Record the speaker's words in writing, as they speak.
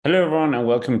everyone, and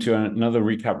welcome to another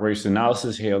recap race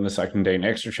analysis here on the Cycling Dane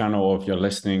Extra channel, or if you're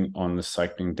listening on the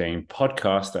Cycling Dane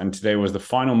podcast. And today was the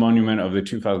final monument of the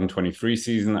 2023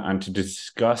 season. And to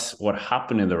discuss what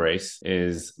happened in the race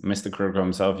is Mr. Critical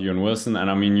himself, Ewan Wilson. And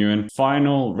I mean, Ewan,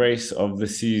 final race of the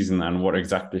season and what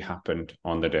exactly happened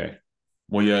on the day.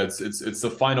 Well, yeah, it's the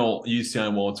final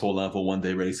UCI World Tour level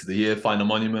one-day race of the year, final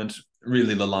monument.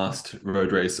 Really the last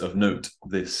road race of note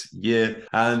this year.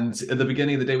 And at the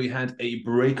beginning of the day, we had a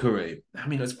breakaway. I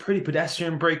mean, it was a pretty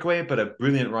pedestrian breakaway, but a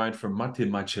brilliant ride from Martin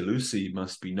Marcellucci,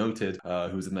 must be noted,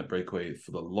 who was in that breakaway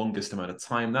for the longest amount of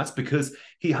time. That's because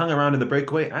he hung around in the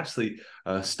breakaway, actually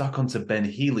stuck onto Ben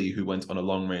Healy, who went on a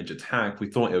long-range attack. We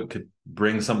thought it could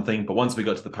bring something, but once we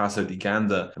got to the Passo di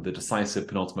Ganda, the decisive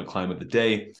penultimate climb of the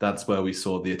day, that's where we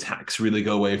saw the attacks really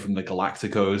go away from the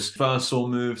Galacticos. First saw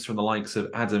moves from the likes of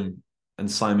Adam and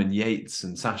Simon Yates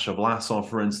and Sasha Vlasov,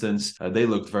 for instance. They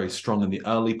looked very strong in the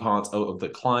early part of the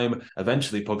climb.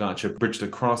 Eventually, Pogacar bridged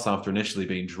across after initially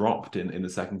being dropped in the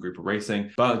second group of racing,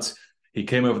 but he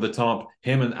came over the top.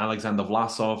 Him and Alexander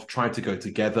Vlasov tried to go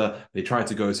together. They tried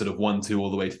to go sort of 1-2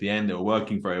 all the way to the end. They were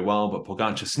working very well, but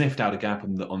Pogacar sniffed out a gap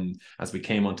as we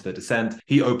came onto the descent.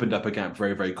 He opened up a gap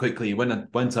very, very quickly. He went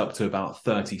up to about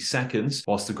 30 seconds,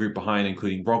 whilst the group behind,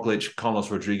 including Roglic, Carlos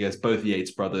Rodriguez, both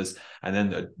Yates brothers, and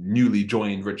then the newly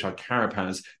joined Richard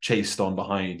Carapaz chased on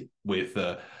behind with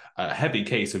a heavy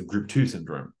case of Group 2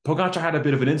 syndrome. Pogacar had a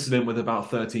bit of an incident with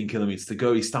about 13 kilometers to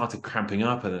go. He started cramping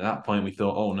up, and at that point we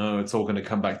thought, oh no, it's all going to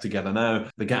come back together now.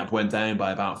 The gap went down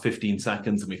by about 15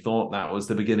 seconds, and we thought that was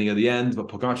the beginning of the end, but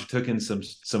Pogacar took in some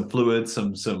fluid,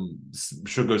 some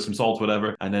sugar, some salt,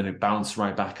 whatever, and then it bounced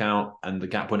right back out, and the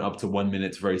gap went up to 1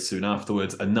 minute very soon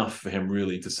afterwards, enough for him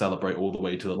really to celebrate all the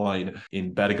way to the line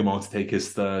in Bergamo to take his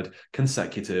third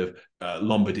consecutive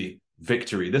Lombardy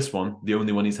victory. This one, the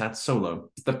only one he's had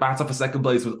solo. The battle for second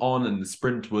place was on, and the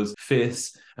sprint was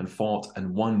fierce and fought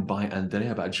and won by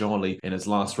Andrea Bajoli in his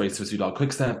last race for Soudal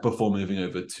Quickstep before moving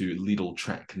over to Lidl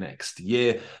Trek next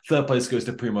year. Third place goes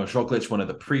to Primoz Roglic, one of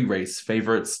the pre-race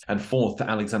favourites, and fourth to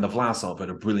Alexander Vlasov at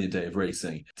a brilliant day of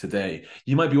racing today.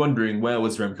 You might be wondering, where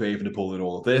was Remco Evenepoel in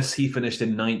all of this? He finished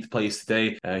in 9th place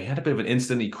today. He had a bit of an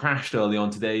incident. He crashed early on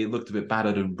today. He looked a bit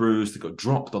battered and bruised. He got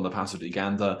dropped on the Passo di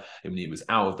Ganda when he was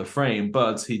out of the frame,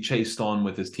 but he chased on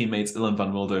with his teammates Dylan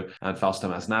van Wilder and Fausto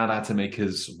Masnada to make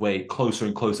his way closer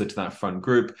and closer to that front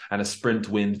group, and a sprint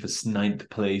win for 9th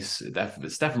place.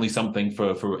 It's definitely something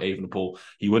for Evenepoel.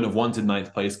 He wouldn't have wanted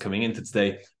 9th place coming into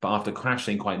today, but after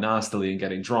crashing quite nastily and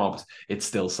getting dropped, it's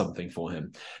still something for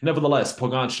him. Nevertheless,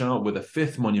 Pogacar with a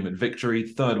 5th monument victory,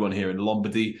 3rd one here in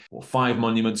Lombardy, 5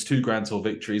 monuments, 2 Grand Tour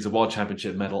victories, a World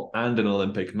Championship medal and an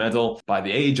Olympic medal. By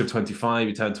the age of 25,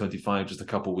 he turned 25 just a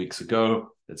couple weeks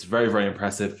ago. It's very, very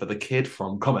impressive for the kid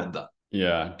from Comenda.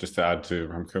 Yeah, just to add to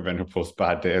Remco Evenepoel's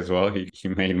bad day as well, he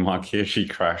made Mark Hirschi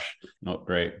crash. Not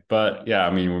great. But yeah,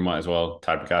 I mean, we might as well.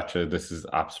 Tadej Pogacar, this is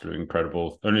absolutely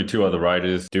incredible. Only 2 other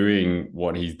riders doing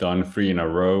what he's done, 3 in a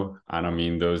row. And I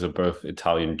mean, those are both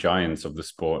Italian giants of the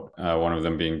sport. One of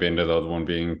them being Binder, the other one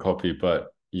being Coppi.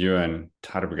 But Ewan,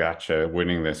 Tadej Pogacar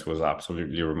winning this was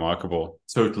absolutely remarkable.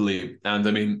 Totally. And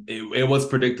I mean, it was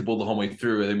predictable the whole way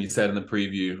through. I mean, you said in the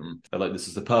preview that like this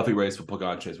is the perfect race for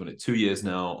Pogacar. He's won it 2 years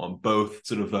now on both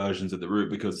sort of versions of the route,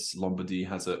 because Lombardy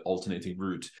has an alternating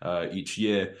route each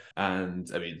year. And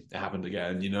I mean, it happened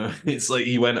again, you know. It's like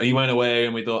he went away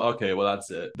and we thought, okay, well, that's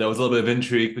it. There was a little bit of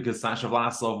intrigue because Sasha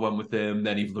Vlasov went with him,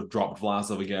 then he dropped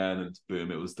Vlasov again, and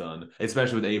boom, it was done.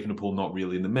 Especially with Evenepoel not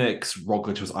really in the mix.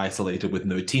 Roglic was isolated with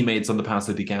no teammates on the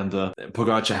Passo di Ganda.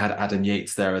 Pogacar had Adam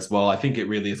Yates there as well. I think it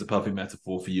really is a perfect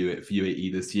metaphor for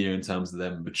UAE this year in terms of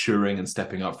them maturing and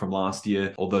stepping up from last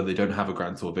year. Although they don't have a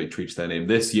Grand Tour victory to their name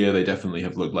this year, they definitely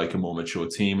have looked like a more mature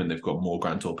team, and they've got more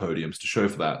Grand Tour podiums to show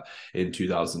for that in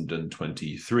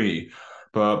 2023.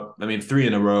 But I mean, 3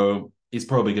 in a row, he's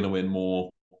probably going to win more.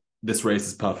 This race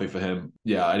is perfect for him.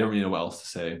 Yeah, I don't really know what else to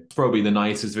say. It's probably the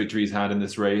nicest victory he's had in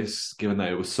this race, given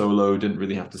that it was solo, didn't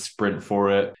really have to sprint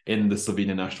for it in the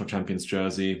Slovenian national champions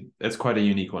jersey. It's quite a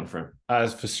unique one for him.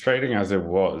 As frustrating as it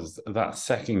was, that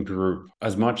second group,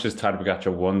 as much as Tadej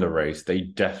Pogacar won the race, they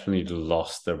definitely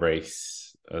lost the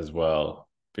race as well,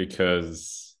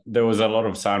 because there was a lot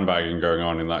of sandbagging going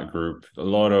on in that group, a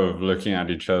lot of looking at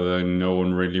each other, no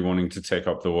one really wanting to take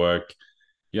up the work.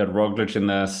 You had Roglic in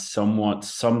there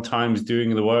sometimes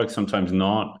doing the work, sometimes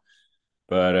not.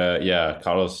 But yeah,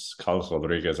 Carlos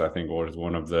Rodriguez, I think, was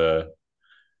one of the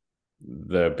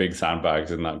big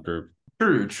sandbags in that group.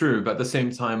 True, true. But at the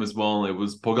same time as well, it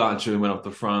was Pogacar who went up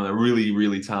the front, a really,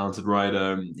 really talented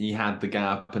rider. He had the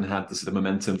gap and had the sort of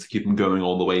momentum to keep him going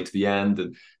all the way to the end.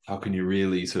 And how can you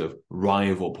really sort of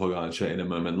rival Pogacar in a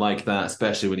moment like that,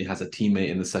 especially when he has a teammate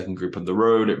in the second group on the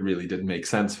road? It really didn't make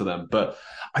sense for them. But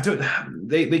I don't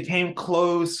they came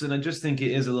close, and I just think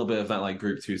it is a little bit of that like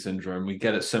group two syndrome. We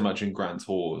get it so much in Grand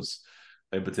Tours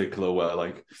in particular, where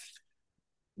like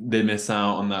they miss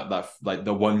out on that like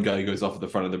the one guy goes off at the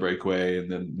front of the breakaway and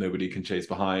then nobody can chase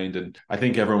behind. And I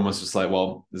think everyone was just like,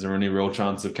 well, is there any real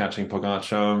chance of catching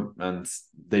Pogacar? And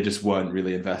they just weren't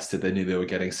really invested. They knew they were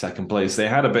getting second place. They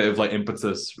had a bit of like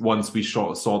impetus once we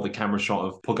saw the camera shot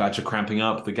of Pogacar cramping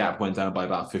up. The gap went down by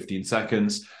about 15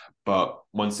 seconds. But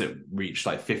once it reached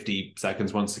like 50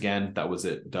 seconds once again, that was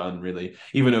it, done really.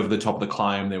 Even over the top of the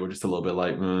climb, they were just a little bit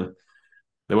like,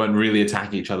 they weren't really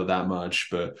attacking each other that much.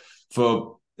 But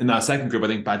for in that second group, I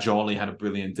think Bajoli had a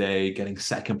brilliant day, getting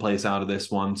second place out of this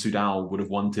one. Soudal would have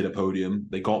wanted a podium.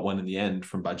 They got one in the end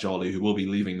from Bajoli, who will be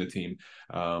leaving the team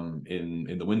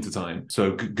in the wintertime.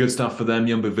 So good stuff for them.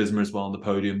 Jumbo-Visma as well on the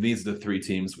podium. These are the three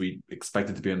teams we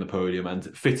expected to be on the podium.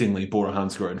 And fittingly, Bora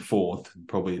Hansgrohe in fourth,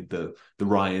 probably the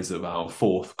rise of our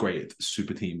fourth great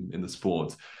super team in the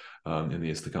sport in the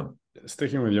years to come.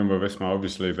 Sticking with Jumbo-Visma,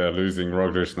 obviously they're losing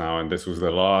Roglic now, and this was the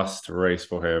last race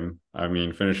for him. I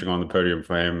mean, finishing on the podium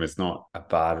for him is not a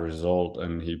bad result,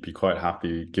 and he'd be quite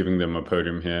happy giving them a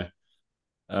podium here.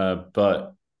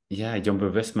 But yeah,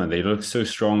 Jumbo-Visma, they looked so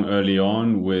strong early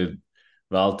on with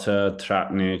Walter,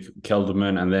 Tratnik,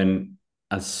 Kelderman, and then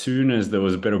as soon as there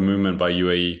was a bit of movement by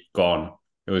UAE, gone.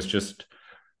 It was just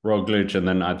Roglic and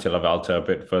then Attila Valter a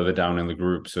bit further down in the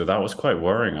group. So that was quite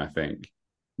worrying, I think.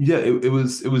 Yeah, it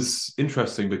was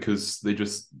interesting because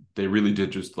they really did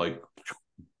just like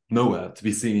nowhere to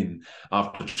be seen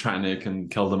after Tratnik and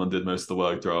Kelderman did most of the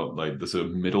work throughout like the sort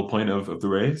of middle point of the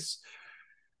race.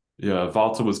 Yeah,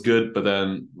 Valter was good, but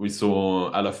then we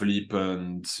saw Alaphilippe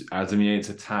and Adam Yates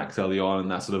attacked early on,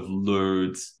 and that sort of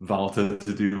lured Valter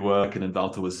to do work, and then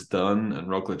Valter was done, and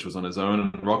Roglic was on his own.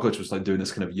 And Roglic was like doing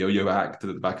this kind of yo-yo act at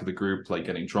the back of the group, like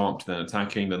getting dropped, then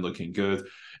attacking, then looking good.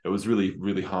 It was really,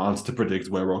 really hard to predict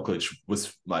where Roglic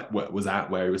was like was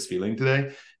at, where he was feeling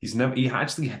today. He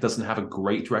actually doesn't have a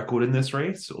great record in this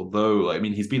race, although I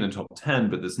mean he's been in top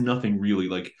 10, but there's nothing really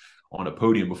like on a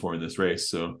podium before in this race.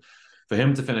 So for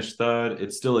him to finish third,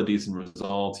 it's still a decent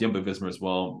result. Jumbo-Visma as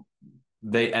well.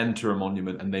 They enter a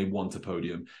monument and they want a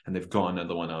podium, and they've got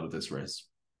another one out of this race.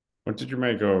 What did you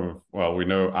make of, well, we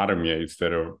know Adam Yates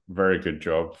did a very good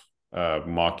job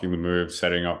marking the move,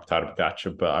 setting up Tadej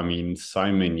Pogacar, but I mean,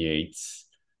 Simon Yates,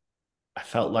 I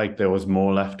felt like there was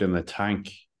more left in the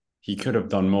tank. He could have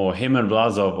done more. Him and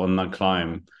Vlasov on that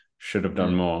climb should have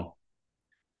done more.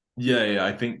 Yeah,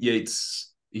 I think Yates,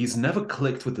 he's never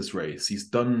clicked with this race. He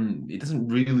doesn't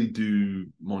really do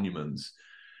monuments.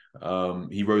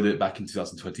 He rode it back in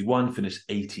 2021, finished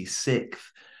 86th.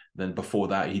 Then before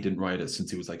that, he didn't ride it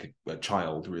since he was like a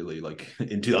child, really, like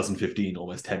in 2015,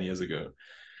 almost 10 years ago.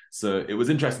 So it was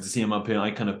interesting to see him up here.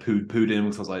 I kind of pooed him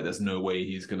because I was like, there's no way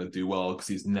he's going to do well because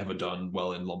he's never done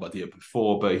well in Lombardia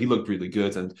before, but he looked really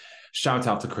good. And shout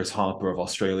out to Chris Harper of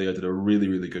Australia, did a really,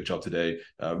 really good job today.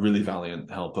 Really valiant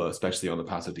helper, especially on the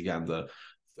Passo di Ganda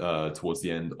towards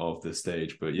the end of the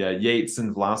stage. But yeah, Yates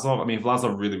and Vlasov, I mean,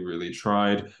 Vlasov really, really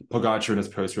tried. Pogacar in his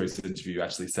post-race interview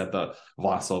actually said that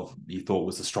Vlasov he thought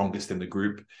was the strongest in the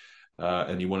group,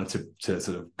 and he wanted to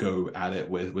sort of go at it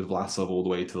with Vlasov all the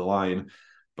way to the line.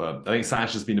 But I think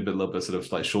Sash has been a little bit sort of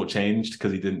like shortchanged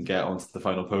because he didn't get onto the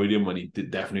final podium when he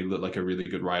did definitely look like a really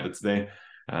good rider today.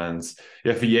 And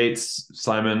yeah, for Yates,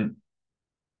 Simon,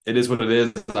 it is what it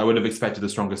is. I would have expected a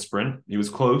stronger sprint. He was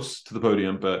close to the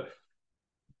podium, but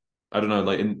I don't know,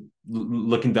 like in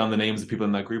looking down the names of people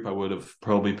in that group, I would have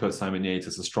probably put Simon Yates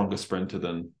as a stronger sprinter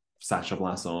than Sacha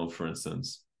Vlasov, for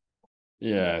instance.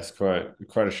 Yeah, it's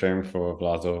quite a shame for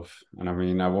Vlasov. And I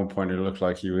mean, at one point it looked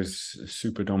like he was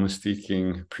super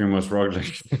domestiquing Primoz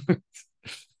Roglic,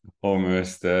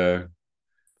 almost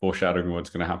foreshadowing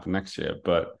what's going to happen next year.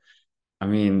 But I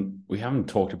mean, we haven't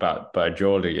talked about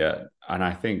Bajoli yet, and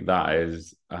I think that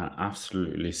is an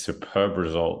absolutely superb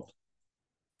result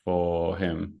for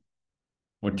him.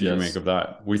 What do you make of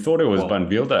that? We thought it was Van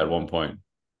Wilde at one point.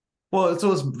 Well, it's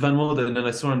always Van Wilde, and then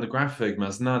I saw in the graphic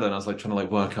Masnada, and I was like trying to like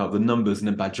work out the numbers, and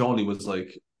then Bajoli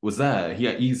was there.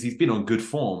 He's been on good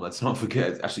form. Let's not forget,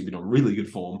 it's actually been on really good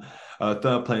form.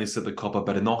 Third place at the Coppa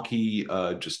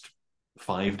Bernocchi just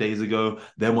 5 days ago.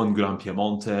 Then won Gran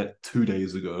Piemonte 2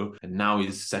 days ago, and now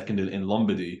he's second in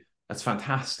Lombardy. That's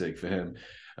fantastic for him.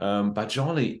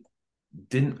 Bajoli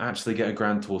didn't actually get a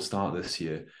Grand Tour start this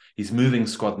year. He's moving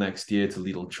squad next year to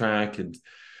Lidl Track, and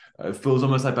It feels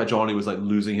almost like Bajoli was like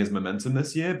losing his momentum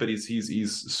this year, but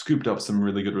he's scooped up some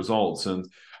really good results, and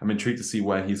I'm intrigued to see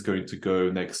where he's going to go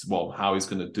next. Well, how he's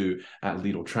going to do at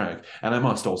Lidl Track. And I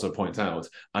must also point out,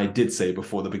 I did say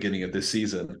before the beginning of this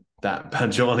season that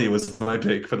Bajoli was my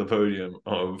pick for the podium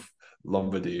of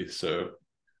Lombardy, so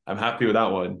I'm happy with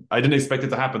that one. I didn't expect it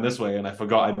to happen this way, and I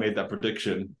forgot I made that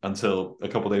prediction until a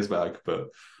couple days back. But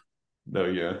there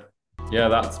we go. Yeah,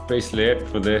 that's basically it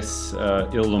for this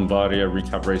Il Lombardia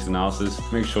recap race analysis.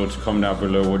 Make sure to comment down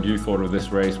below what you thought of this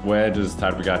race. Where does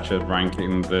Tadej Pogacar rank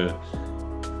in the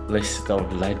list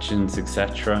of legends,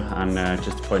 etc.? And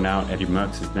just to point out, Eddie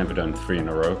Merckx has never done 3 in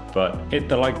a row. But hit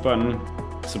the like button,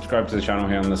 subscribe to the channel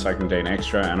here on the Cycling Dane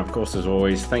Extra, and of course, as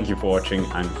always, thank you for watching,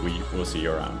 and we will see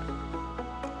you around.